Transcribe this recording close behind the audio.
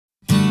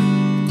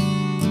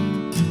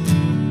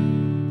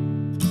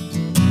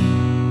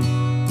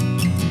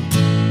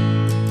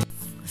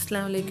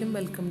അസ്സലാമുഅലൈക്കും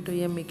welcome to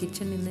yummy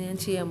kitchen. ഇന്ന് ഞാൻ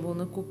ചെയ്യാൻ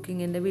പോകുന്ന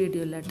കുക്കിങ്ങിൻ്റെ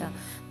വീഡിയോ അല്ല കേട്ടോ.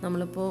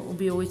 നമ്മളിപ്പോൾ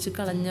ഉപയോഗിച്ച്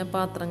കളഞ്ഞ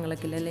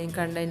പാത്രങ്ങളൊക്കെ ഇല്ല അല്ലെങ്കിൽ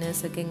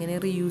കണ്ടെയ്നേഴ്സൊക്കെ എങ്ങനെ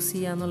റീയൂസ്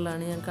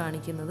ചെയ്യാമെന്നുള്ളതാണ് ഞാൻ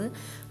കാണിക്കുന്നത്.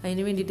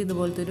 അതിന് വേണ്ടിയിട്ട്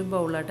ഇതുപോലത്തെ ഒരു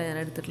ബൗളായിട്ടാണ് ഞാൻ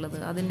എടുത്തിട്ടുള്ളത്.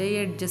 അതിൻ്റെ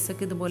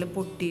എഡ്ജസൊക്കെ ഇതുപോലെ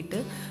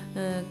പൊട്ടിയിട്ട്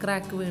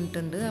ക്രാക്ക്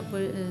വീണിട്ടുണ്ട്, അപ്പോൾ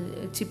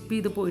ചിപ്പ്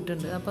ചെയ്ത്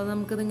പോയിട്ടുണ്ട്. അപ്പോൾ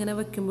നമുക്കിതിങ്ങനെ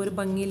വെക്കുമ്പോൾ ഒരു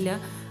ഭംഗിയില്ല,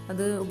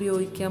 അത്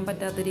ഉപയോഗിക്കാൻ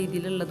പറ്റാത്ത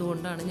രീതിയിലുള്ളത്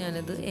കൊണ്ടാണ്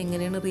ഞാനത്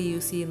എങ്ങനെയാണ്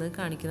റീയൂസ് ചെയ്യുന്നത്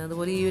കാണിക്കുന്നത്.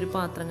 അതുപോലെ ഈ ഒരു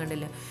പാത്രം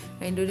കണ്ടില്ല,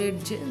 അതിൻ്റെ ഒരു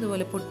എഡ്ജ്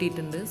ഇതുപോലെ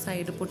പൊട്ടിയിട്ടുണ്ട്,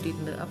 സൈഡ്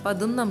പൊട്ടിയിട്ടുണ്ട്. അപ്പോൾ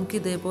അതും നമുക്ക്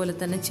ഇതേപോലെ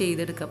തന്നെ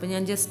ചെയ്തെടുക്കാം. അപ്പോൾ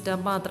ഞാൻ ജസ്റ്റ് ആ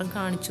പാത്രം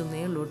കാണിച്ചു എന്നേ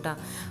ഉള്ളൂ കേട്ടോ.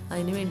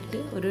 അതിന് വേണ്ടിയിട്ട്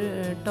ഒരു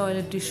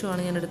ടോയ്ലറ്റ് ടിഷ്യൂ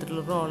ആണ് ഞാൻ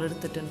എടുത്തിട്ടുള്ളത്, റോൾ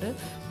എടുത്തിട്ടുണ്ട്.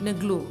 പിന്നെ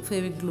ഗ്ലൂ,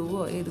 ഫെവിക്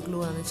ഗ്ലൂവോ ഏത് ഗ്ലൂ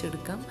ആണെന്ന്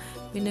വെച്ചെടുക്കാം.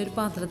 പിന്നെ ഒരു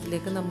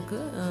പാത്രത്തിലേക്ക് നമുക്ക്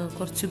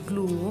കുറച്ച്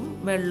ഗ്ലൂവും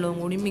വെള്ളവും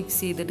കൂടി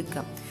മിക്സ്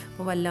ചെയ്തെടുക്കാം.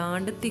 അപ്പോൾ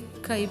വല്ലാണ്ട്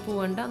തിക്കായി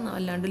പോവേണ്ട,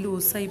 വല്ലാണ്ട്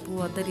ലൂസായി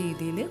പോവാത്ത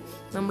രീതിയിൽ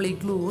നമ്മൾ ഈ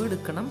ഗ്ലൂ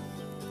എടുക്കണം.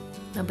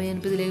 അപ്പോൾ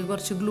ഞാനിപ്പോൾ ഇതിലേക്ക്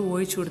കുറച്ച് ഗ്ലൂ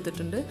ഒഴിച്ചു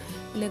കൊടുത്തിട്ടുണ്ട്.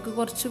 ഇതിലേക്ക്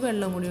കുറച്ച്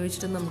വെള്ളം കൂടി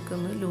ഒഴിച്ചിട്ട്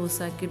നമുക്കൊന്ന്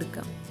ലൂസാക്കി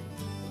എടുക്കാം.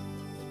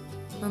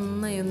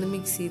 നന്നായി ഒന്ന്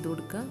മിക്സ് ചെയ്ത്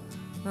കൊടുക്കുക.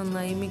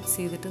 നന്നായി മിക്സ്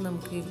ചെയ്തിട്ട്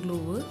നമുക്ക് ഈ ഗ്ലൂ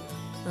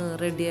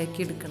റെഡിയാക്കി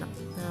എടുക്കണം.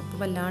 അപ്പോൾ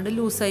വല്ലാണ്ട്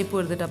ലൂസായി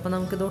പോരുതിട്ട്, അപ്പോൾ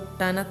നമുക്കിത്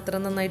ഒട്ടാൻ അത്ര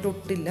നന്നായിട്ട്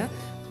ഒട്ടില്ല.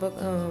 അപ്പോൾ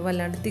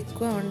വല്ലാണ്ട്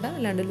തിക്കും ആവണ്ട,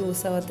 അല്ലാണ്ട്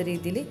ലൂസാവാത്ത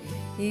രീതിയിൽ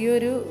ഈ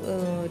ഒരു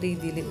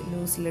രീതിയിൽ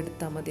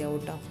ലൂസിലെടുത്താൽ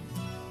മതിയാവും കേട്ടോ.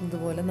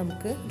 ഇതുപോലെ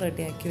നമുക്ക്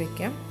റെഡിയാക്കി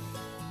വെക്കാം.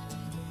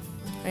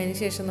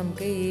 അതിനുശേഷം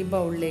നമുക്ക് ഈ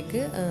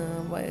ബൗളിലേക്ക്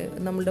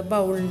നമ്മുടെ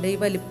ബൗളിൻ്റെ ഈ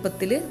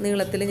വലിപ്പത്തിൽ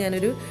നീളത്തിൽ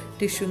ഞാനൊരു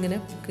ടിഷ്യൂ ഇങ്ങനെ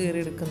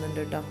കീറിയെടുക്കുന്നുണ്ട്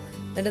കേട്ടോ.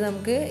 എന്നിട്ട്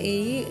നമുക്ക് ഈ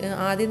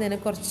ആദ്യം തന്നെ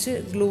കുറച്ച്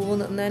ഗ്ലൂ,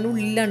 ഞാൻ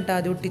ഉള്ളിലാണ് കേട്ടോ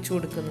ആദ്യം ഒട്ടിച്ചു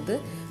കൊടുക്കുന്നത്.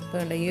 അപ്പോൾ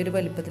വേണ്ട ഈ ഒരു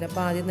വലിപ്പത്തിൽ.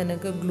 അപ്പോൾ ആദ്യം തന്നെ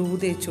നമുക്ക് ഗ്ലൂ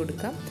തേച്ച്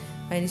കൊടുക്കാം.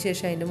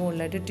 അതിനുശേഷം അതിൻ്റെ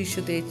മുകളിലായിട്ട്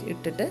ടിഷ്യൂ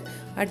ഇട്ടിട്ട്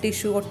ആ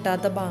ടിഷ്യൂ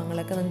ഒട്ടാത്ത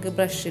ഭാഗങ്ങളൊക്കെ നമുക്ക്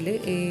ബ്രഷിൽ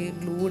ഈ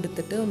ഗ്ലൂ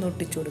എടുത്തിട്ട് ഒന്ന്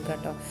ഒട്ടിച്ചു കൊടുക്കാം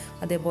കേട്ടോ.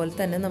 അതേപോലെ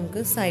തന്നെ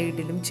നമുക്ക്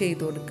സൈഡിലും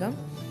ചെയ്ത് കൊടുക്കാം.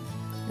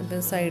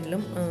 അപ്പോൾ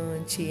സൈഡിലും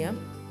ചെയ്യാം.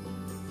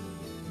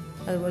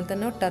 അതുപോലെ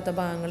തന്നെ ഒട്ടാത്ത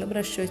ഭാഗങ്ങൾ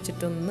ബ്രഷ്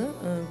വെച്ചിട്ടൊന്ന്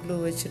ഗ്ലൂ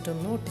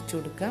വെച്ചിട്ടൊന്ന് ഒട്ടിച്ചു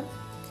കൊടുക്കാം.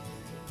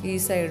 ഈ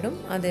സൈഡും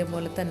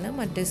അതേപോലെ തന്നെ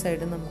മറ്റേ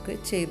സൈഡും നമുക്ക്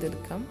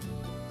ചെയ്തെടുക്കാം.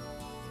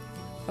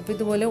 അപ്പോൾ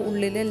ഇതുപോലെ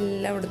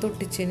ഉള്ളിലെല്ലാം അവിടെ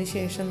ഒട്ടിച്ചതിന്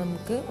ശേഷം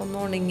നമുക്ക് ഒന്ന്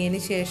ഉണങ്ങിയതിന്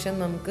ശേഷം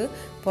നമുക്ക്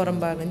പുറം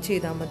ഭാഗം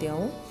ചെയ്താൽ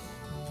മതിയാവും.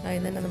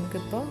 അതിന് തന്നെ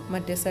നമുക്കിപ്പോൾ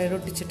മറ്റേ സൈഡ്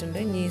ഒട്ടിച്ചിട്ടുണ്ട്,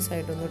 ഇനി ഈ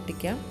സൈഡൊന്ന്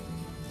ഒട്ടിക്കാം.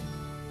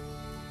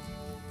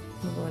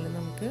 അതുപോലെ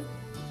നമുക്ക്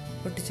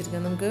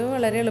ഒട്ടിച്ചെടുക്കാം. നമുക്ക്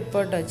വളരെ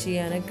എളുപ്പമായിട്ടോ,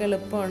 ചെയ്യാനൊക്കെ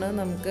എളുപ്പമാണ്.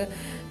 നമുക്ക്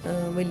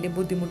വലിയ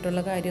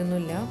ബുദ്ധിമുട്ടുള്ള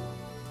കാര്യമൊന്നുമില്ല.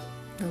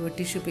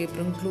 ടിഷ്യൂ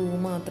പേപ്പറും ഗ്ലൂ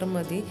മാത്രം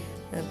മതി.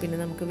 പിന്നെ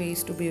നമുക്ക്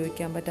വേസ്റ്റ്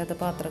ഉപയോഗിക്കാൻ പറ്റാത്ത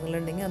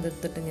പാത്രങ്ങളുണ്ടെങ്കിൽ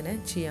അതെടുത്തിട്ട് ഇങ്ങനെ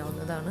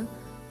ചെയ്യാവുന്നതാണ്.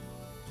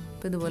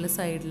 അപ്പോൾ ഇതുപോലെ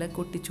സൈഡിലൊക്കെ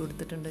ഒട്ടിച്ചു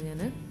കൊടുത്തിട്ടുണ്ട്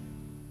ഞാൻ.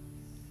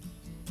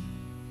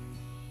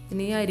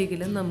 ഇനി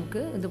അരികിലും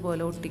നമുക്ക്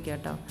ഇതുപോലെ ഒട്ടിക്കാം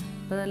കേട്ടോ.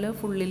 അപ്പോൾ നല്ല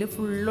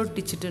ഫുൾ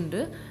ഒട്ടിച്ചിട്ടുണ്ട്.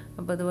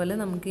 അപ്പോൾ അതുപോലെ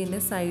നമുക്ക്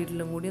ഇതിൻ്റെ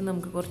സൈഡിലും കൂടി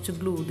നമുക്ക് കുറച്ച്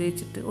ഗ്ലൂ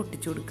തേച്ചിട്ട്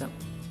ഒട്ടിച്ചു കൊടുക്കാം.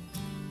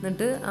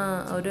 എന്നിട്ട്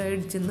ഒരു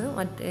എഡ്ജിൽ നിന്ന്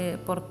മറ്റേ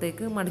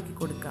പുറത്തേക്ക് മടക്കി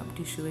കൊടുക്കാം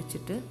ടിഷ്യൂ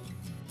വെച്ചിട്ട്.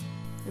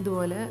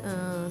 ഇതുപോലെ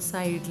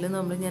സൈഡിൽ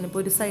ഞാനിപ്പോൾ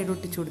ഒരു സൈഡ്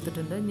ഒട്ടിച്ചു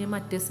കൊടുത്തിട്ടുണ്ട്. ഇനി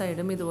മറ്റേ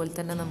സൈഡും ഇതുപോലെ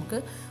തന്നെ നമുക്ക്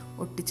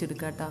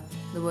ഒട്ടിച്ചെടുക്കാം കേട്ടോ.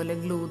 ഇതുപോലെ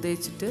ഗ്ലൂ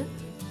തേച്ചിട്ട്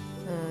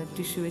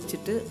ടിഷ്യൂ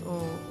വെച്ചിട്ട്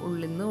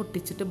ഉള്ളിൽ നിന്ന്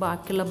ഒട്ടിച്ചിട്ട്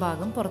ബാക്കിയുള്ള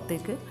ഭാഗം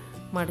പുറത്തേക്ക്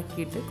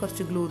മടക്കിയിട്ട്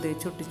കുറച്ച് ഗ്ലൂ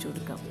തേച്ച് ഒട്ടിച്ചു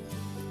കൊടുക്കാം.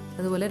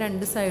 അതുപോലെ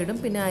രണ്ട് സൈഡും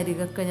പിന്നെ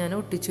അരികൊക്കെ ഞാൻ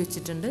ഒട്ടിച്ച്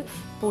വെച്ചിട്ടുണ്ട്.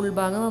 ഇപ്പോൾ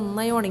ഉൾഭാഗം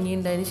നന്നായി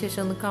ഉണങ്ങിയിട്ടുണ്ടതിന്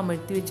ശേഷം ഒന്ന്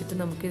കമഴ്ത്തി വെച്ചിട്ട്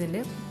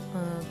നമുക്കിതിൻ്റെ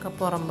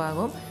പുറം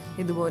ഭാഗവും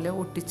ഇതുപോലെ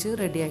ഒട്ടിച്ച്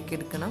റെഡിയാക്കി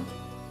എടുക്കണം.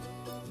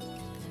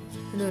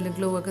 ഇതുപോലെ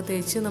ഗ്ലൂ ഒക്കെ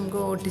തേച്ച് നമുക്ക്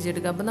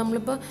ഒട്ടിച്ചെടുക്കാം. അപ്പോൾ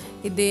നമ്മളിപ്പോൾ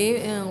ഇതേ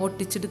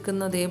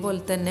ഒട്ടിച്ചെടുക്കുന്ന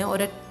അതേപോലെ തന്നെ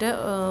ഒരൊറ്റ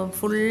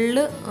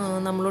ഫുള്ള്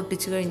നമ്മൾ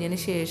ഒട്ടിച്ച് കഴിഞ്ഞതിന്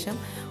ശേഷം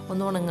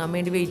ഒന്ന് ഉണങ്ങാൻ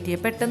വേണ്ടി വെയിറ്റ്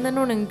ചെയ്യുക. പെട്ടെന്ന് തന്നെ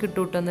ഉണങ്ങി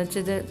കിട്ടും കേട്ടോ. എന്ന്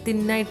വെച്ചാൽ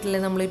തിന്നായിട്ടല്ലേ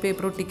നമ്മൾ ഈ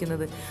പേപ്പർ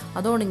ഒട്ടിക്കുന്നത്.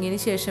 അത് ഉണങ്ങിയതിന്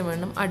ശേഷം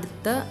വേണം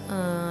അടുത്ത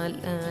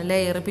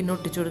ലെയർ പിന്നെ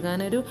ഒട്ടിച്ചു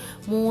കൊടുക്കാൻ. ഒരു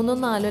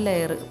 3-4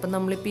 ലെയർ. ഇപ്പം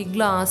നമ്മളിപ്പോൾ ഈ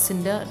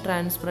ഗ്ലാസിൻ്റെ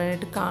ട്രാൻസ്പെറൻ്റ്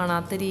ആയിട്ട്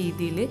കാണാത്ത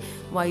രീതിയിൽ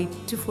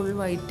ഫുൾ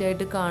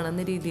വൈറ്റായിട്ട്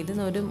കാണുന്ന രീതിയിൽ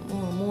ഒരു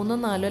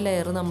 3-4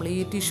 ലെയർ നമ്മൾ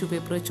ഈ ടിഷ്യൂ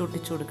പേപ്പർ വെച്ച്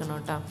ഒട്ടിച്ചു കൊടുക്കണം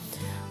കേട്ടോ.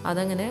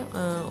 അതങ്ങനെ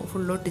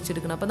ഫുൾ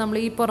ഒട്ടിച്ചെടുക്കണം. അപ്പോൾ നമ്മൾ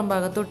ഈ പുറം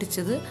ഭാഗത്ത്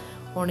ഒട്ടിച്ചത്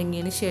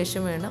ഉണങ്ങിയതിന്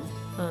ശേഷം വേണം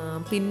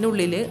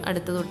പിന്നുള്ളിൽ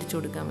അടുത്തത് ഒട്ടിച്ചു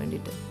കൊടുക്കാൻ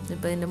വേണ്ടിയിട്ട്.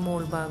 ഇപ്പോൾ അതിൻ്റെ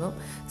മോൾ ഭാഗം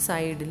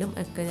സൈഡിലും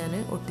ഒക്കെ ഞാൻ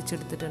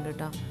ഒട്ടിച്ചെടുത്തിട്ടുണ്ട്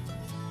കേട്ടോ.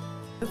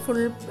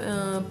 ഫുൾ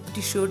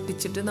ടിഷ്യൂ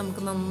ഒട്ടിച്ചിട്ട്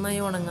നമുക്ക് നന്നായി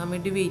ഉണങ്ങാൻ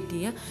വേണ്ടി വെയിറ്റ്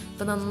ചെയ്യുക.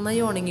 ഇപ്പോൾ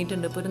നന്നായി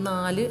ഉണങ്ങിയിട്ടുണ്ട്. ഇപ്പോൾ ഒരു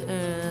 4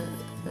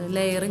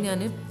 ലെയർ ഞാൻ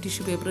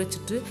ടിഷ്യൂ പേപ്പർ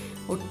വെച്ചിട്ട്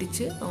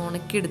ഒട്ടിച്ച്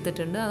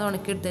ഉണക്കിയെടുത്തിട്ടുണ്ട്. അത്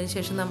ഉണക്കിയെടുത്തതിന്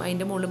ശേഷം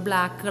അതിൻ്റെ മുകളിൽ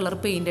ബ്ലാക്ക് കളർ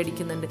പെയിൻ്റ്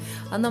അടിക്കുന്നുണ്ട്.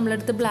 അത്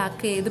നമ്മളടുത്ത്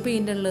ബ്ലാക്ക് ഏത്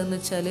പെയിൻ്റ് ഉള്ളതെന്ന്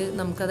വെച്ചാൽ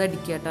നമുക്കത്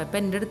അടിക്കാം കേട്ടോ. അപ്പോൾ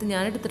എൻ്റെ അടുത്ത്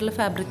ഞാൻ എടുത്തിട്ടുള്ള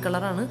ഫാബ്രിക്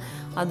കളറാണ്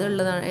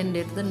അതുള്ളതാണ്,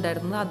 എൻ്റെ അടുത്ത്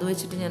ഉണ്ടായിരുന്നത്. അത്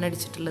വെച്ചിട്ട് ഞാൻ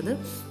അടിച്ചിട്ടുള്ളത്.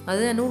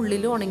 അത് ഞാൻ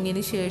ഉള്ളിൽ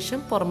ഉണങ്ങിയതിന്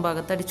ശേഷം പുറം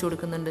ഭാഗത്ത് അടിച്ചു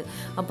കൊടുക്കുന്നുണ്ട്.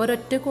 അപ്പോൾ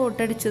ഒരൊറ്റ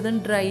കോട്ട് അടിച്ചതും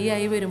ഡ്രൈ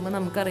ആയി വരുമ്പോൾ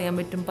നമുക്കറിയാൻ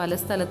പറ്റും പല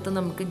സ്ഥലത്തും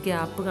നമുക്ക്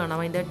ഗ്യാപ്പ് കാണാം.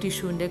 അതിൻ്റെ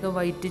ടിഷ്യൂവിൻ്റെയൊക്കെ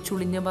വൈറ്റ്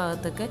ചുളിഞ്ഞ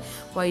ഭാഗത്തൊക്കെ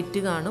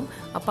വൈറ്റ് കാണും.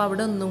 അപ്പോൾ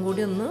അവിടെ ഒന്നും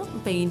കൂടി ഒന്ന്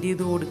പെയിൻറ്റ്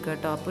ചെയ്ത് കൊടുക്കുക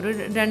കേട്ടോ. അപ്പോൾ ഒരു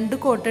 2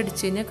 കോട്ട്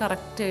അടിച്ച് കഴിഞ്ഞാൽ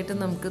കറക്റ്റായിട്ട്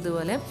നമുക്ക്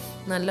ഇതുപോലെ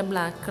നല്ല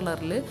ബ്ലാക്ക്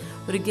കളറിൽ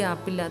ഒരു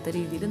ഗ്യാപ്പില്ലാത്ത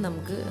രീതിയിൽ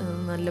നമുക്ക്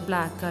നല്ല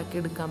ബ്ലാക്ക് ആക്കി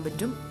എടുക്കാൻ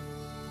പറ്റും.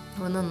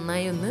 അപ്പോൾ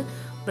നന്നായി ഒന്ന്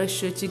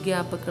ബ്രഷ് വെച്ച്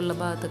ഗ്യാപ്പൊക്കെ ഉള്ള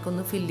ഭാഗത്തൊക്കെ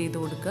ഒന്ന് ഫില്ല് ചെയ്ത്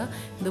കൊടുക്കുക.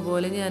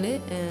 ഇതുപോലെ ഞാൻ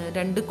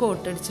 2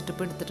 കോട്ട് അടിച്ചിട്ട്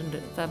ഇപ്പോൾ എടുത്തിട്ടുണ്ട്.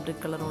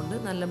 ഫാബ്രിക് കളർ കൊണ്ട്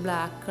നല്ല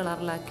ബ്ലാക്ക്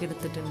കളറിലാക്കി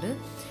എടുത്തിട്ടുണ്ട്.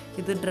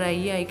 ഇത് ഡ്രൈ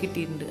ആയി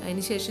കിട്ടിയിട്ടുണ്ട്.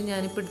 അതിന് ശേഷം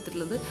ഞാനിപ്പോൾ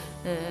എടുത്തിട്ടുള്ളത്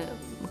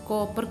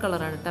കോപ്പർ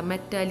കളറാണ് കേട്ടോ.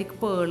 മെറ്റാലിക്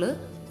പേള്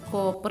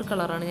കോപ്പർ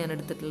കളറാണ് ഞാൻ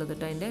എടുത്തിട്ടുള്ളത്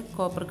കേട്ടോ. അതിൻ്റെ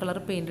കോപ്പർ കളർ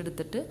പെയിൻറ്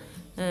എടുത്തിട്ട്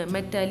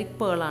മെറ്റാലിക്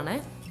പേളാണേ.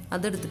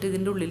 അതെടുത്തിട്ട്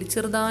ഇതിൻ്റെ ഉള്ളിൽ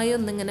ചെറുതായി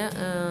ഒന്നിങ്ങനെ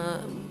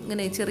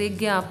ഇങ്ങനെ ചെറിയ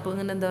ഗ്യാപ്പ്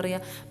ഇങ്ങനെ എന്താ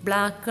പറയുക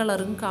ബ്ലാക്ക്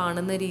കളറും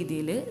കാണുന്ന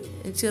രീതിയിൽ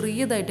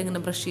ചെറിയതായിട്ട്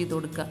ഇങ്ങനെ ബ്രഷ് ചെയ്ത്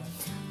കൊടുക്കുക.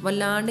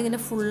 വല്ലാണ്ട് ഇങ്ങനെ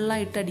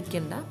ഫുള്ളായിട്ട്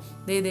അടിക്കണ്ട.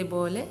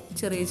 ഇതേപോലെ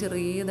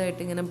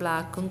ചെറിയതായിട്ട് ഇങ്ങനെ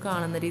ബ്ലാക്കും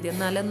കാണുന്ന രീതിയിൽ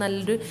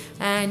നല്ലൊരു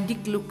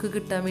ആൻറ്റിക് ലുക്ക്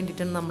കിട്ടാൻ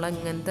വേണ്ടിയിട്ടാണ് നമ്മൾ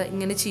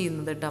ഇങ്ങനെ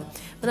ചെയ്യുന്നത് കേട്ടോ.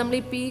 അപ്പോൾ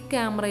നമ്മളിപ്പോൾ ഈ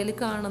ക്യാമറയിൽ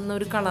കാണുന്ന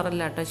ഒരു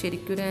കളറല്ല കേട്ടോ,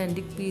 ശരിക്കും ഒരു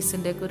ആൻറ്റിക്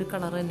പീസിൻ്റെയൊക്കെ ഒരു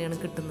കളർ തന്നെയാണ്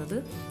കിട്ടുന്നത്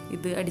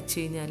ഇത് അടിച്ചു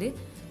കഴിഞ്ഞാൽ.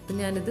 അപ്പം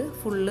ഞാനിത്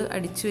ഫുള്ള്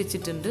അടിച്ചു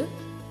വെച്ചിട്ടുണ്ട്.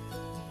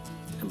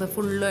 അപ്പോൾ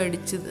ഫുള്ള്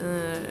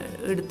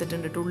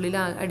എടുത്തിട്ടുണ്ട്, ഉള്ളിൽ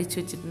അടിച്ചു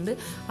വെച്ചിട്ടുണ്ട്.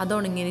 അത്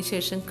ഉണങ്ങിയതിന്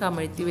ശേഷം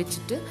കമഴ്ത്തി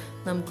വെച്ചിട്ട്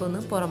നമുക്കൊന്ന്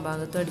പുറം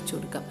ഭാഗത്ത് അടിച്ചു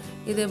കൊടുക്കാം.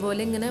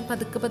 ഇതേപോലെ ഇങ്ങനെ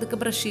പതുക്കെ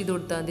ബ്രഷ് ചെയ്ത്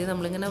കൊടുത്താൽ മതി.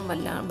 നമ്മളിങ്ങനെ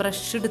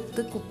ബ്രഷ്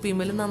എടുത്ത്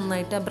കുപ്പിമേൽ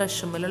നന്നായിട്ട് ആ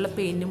ബ്രഷുമേലുള്ള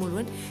പെയിൻറ്റ്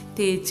മുഴുവൻ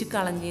തേച്ച്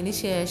കളഞ്ഞതിന്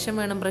ശേഷം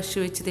വേണം ബ്രഷ്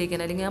വെച്ച്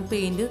തേക്കാൻ. അല്ലെങ്കിൽ ആ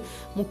പെയിൻറ്റ്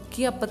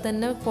മുക്കി അപ്പം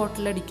തന്നെ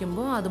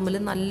പോട്ടിലടിക്കുമ്പോൾ അതുമേൽ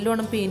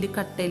നല്ലോണം പെയിൻറ്റ്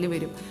കട്ടയിൽ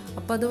വരും.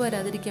 അപ്പോൾ അത്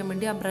വരാതിരിക്കാൻ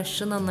വേണ്ടി ആ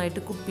ബ്രഷ്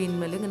നന്നായിട്ട്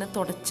കുപ്പിന്മേൽ ഇങ്ങനെ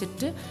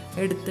തുടച്ചിട്ട്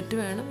എടുത്തിട്ട്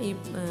വേണം ഈ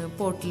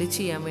പോട്ടിൽ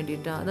ചെയ്യാൻ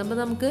വേണ്ടിയിട്ട്. അതാകുമ്പോൾ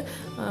നമുക്ക്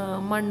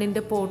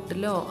മണ്ണിൻ്റെ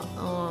പോട്ടിലോ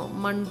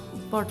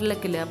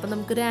പോട്ടിലൊക്കെ ഇല്ലേ, അപ്പോൾ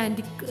നമുക്കൊരു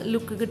ആൻറ്റിക്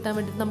ലുക്ക് കിട്ടാൻ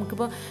വേണ്ടിയിട്ട്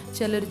നമുക്കിപ്പോൾ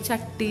ചിലൊരു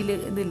ചട്ടിയിൽ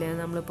ഇതില്ലേ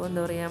നമ്മളിപ്പോൾ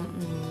എന്താ പറയുക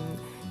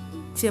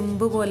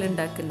ചെമ്പ് പോലെ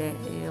ഉണ്ടാക്കില്ലേ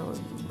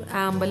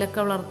ആമ്പലൊക്കെ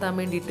വളർത്താൻ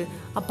വേണ്ടിയിട്ട്.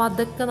 അപ്പോൾ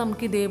അതൊക്കെ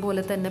നമുക്ക്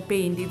ഇതേപോലെ തന്നെ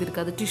പെയിൻറ്റ്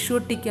ചെയ്തെടുക്കാം. അത് ടിഷ്യൂ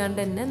ഒട്ടിക്കാണ്ട്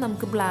തന്നെ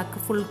നമുക്ക് ബ്ലാക്ക്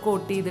ഫുൾ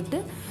കോട്ട് ചെയ്തിട്ട്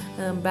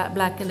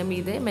ബ്ലാക്കിൻ്റെ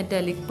മീതെ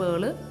മെറ്റാലിക്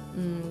പേള്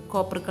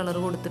കോപ്പർ കളർ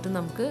കൊടുത്തിട്ട്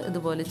നമുക്ക്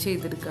ഇതുപോലെ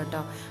ചെയ്തെടുക്കാം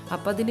കേട്ടോ.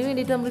 അപ്പോൾ അതിന്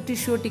വേണ്ടിയിട്ട് നമ്മൾ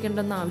ടിഷ്യൂ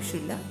ഒട്ടിക്കേണ്ടെന്ന്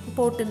ആവശ്യമില്ല.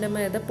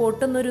 പോട്ടിൻ്റെ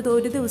പോട്ടൊന്നൊരു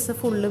ദിവസം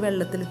ഫുള്ള്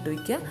വെള്ളത്തിലിട്ട്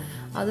വയ്ക്കുക.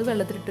 അത്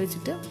വെള്ളത്തിലിട്ട്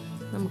വെച്ചിട്ട്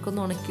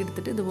നമുക്കൊന്ന്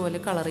ഉണക്കിയെടുത്തിട്ട് ഇതുപോലെ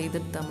കളർ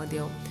ചെയ്തെടുത്താൽ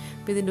മതിയാവും.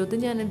 അപ്പോൾ ഇതിൻ്റെ അകത്ത്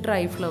ഞാൻ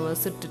ഡ്രൈ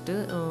ഫ്ലവേഴ്സ് ഇട്ടിട്ട്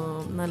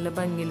നല്ല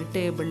ഭംഗിയിൽ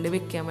ടേബിളിൽ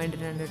വെക്കാൻ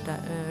വേണ്ടിയിട്ടാണ്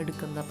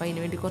എടുക്കുന്നത്. അപ്പോൾ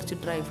അതിന് വേണ്ടി കുറച്ച്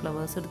ഡ്രൈ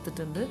ഫ്ലവേഴ്സ്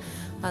എടുത്തിട്ടുണ്ട്.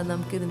 അത്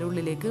നമുക്ക് ഇതിൻ്റെ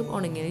ഉള്ളിലേക്ക്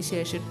ഉണങ്ങിയതിന്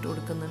ശേഷം ഇട്ട്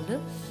കൊടുക്കുന്നുണ്ട്.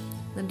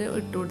 എന്നിട്ട്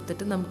ഇട്ട്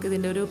കൊടുത്തിട്ട് നമുക്ക്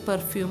ഇതിൻ്റെ ഒരു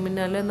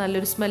പെർഫ്യൂമിനാൽ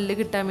നല്ലൊരു സ്മെല്ല്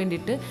കിട്ടാൻ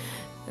വേണ്ടിയിട്ട്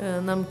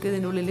നമുക്ക്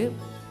ഇതിൻ്റെ ഉള്ളിൽ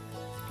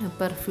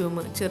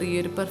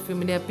ചെറിയൊരു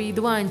പെർഫ്യൂമിൻ്റെ. അപ്പോൾ ഇത്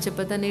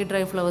വാങ്ങിച്ചപ്പോൾ തന്നെ ഈ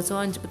ഡ്രൈ ഫ്ലവേഴ്സ്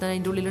വാങ്ങിച്ചപ്പോൾ തന്നെ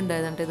അതിൻ്റെ ഉള്ളിൽ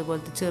ഉണ്ടായതാണ്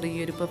ഇതുപോലത്തെ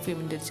ചെറിയൊരു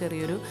പെർഫ്യൂമിൻ്റെ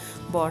ചെറിയൊരു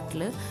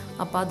ബോട്ടിൽ.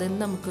 അപ്പോൾ അതിന്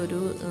നമുക്കൊരു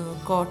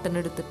കോട്ടൺ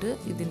എടുത്തിട്ട്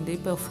ഇതിൻ്റെ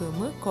പെർഫ്യൂം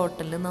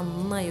കോട്ടണിൽ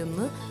നന്നായി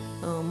ഒന്ന്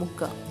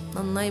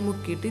നന്നായി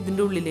മുക്കിയിട്ട്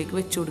ഇതിൻ്റെ ഉള്ളിലേക്ക്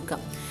വെച്ച്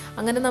കൊടുക്കാം.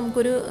 അങ്ങനെ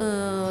നമുക്കൊരു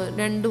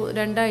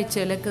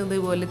രണ്ടാഴ്ചയിലൊക്കെ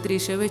ഇതുപോലെ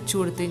 3 വെച്ച്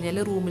കൊടുത്തു കഴിഞ്ഞാൽ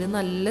റൂമിൽ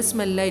നല്ല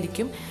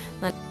സ്മെല്ലായിരിക്കും,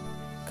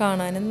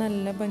 കാണാനും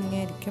നല്ല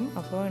ഭംഗിയായിരിക്കും.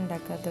 അപ്പോൾ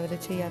ഉണ്ടാക്കാത്തവർ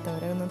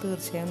ചെയ്യാത്തവരൊന്ന്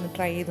തീർച്ചയായും ഒന്ന്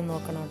ട്രൈ ചെയ്ത്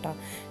നോക്കണം കേട്ടോ.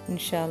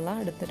 ഇൻഷാ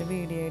അല്ലാഹ് അടുത്തൊരു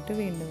വീഡിയോ ആയിട്ട്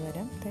വീണ്ടും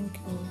വരാം. Thank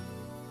you.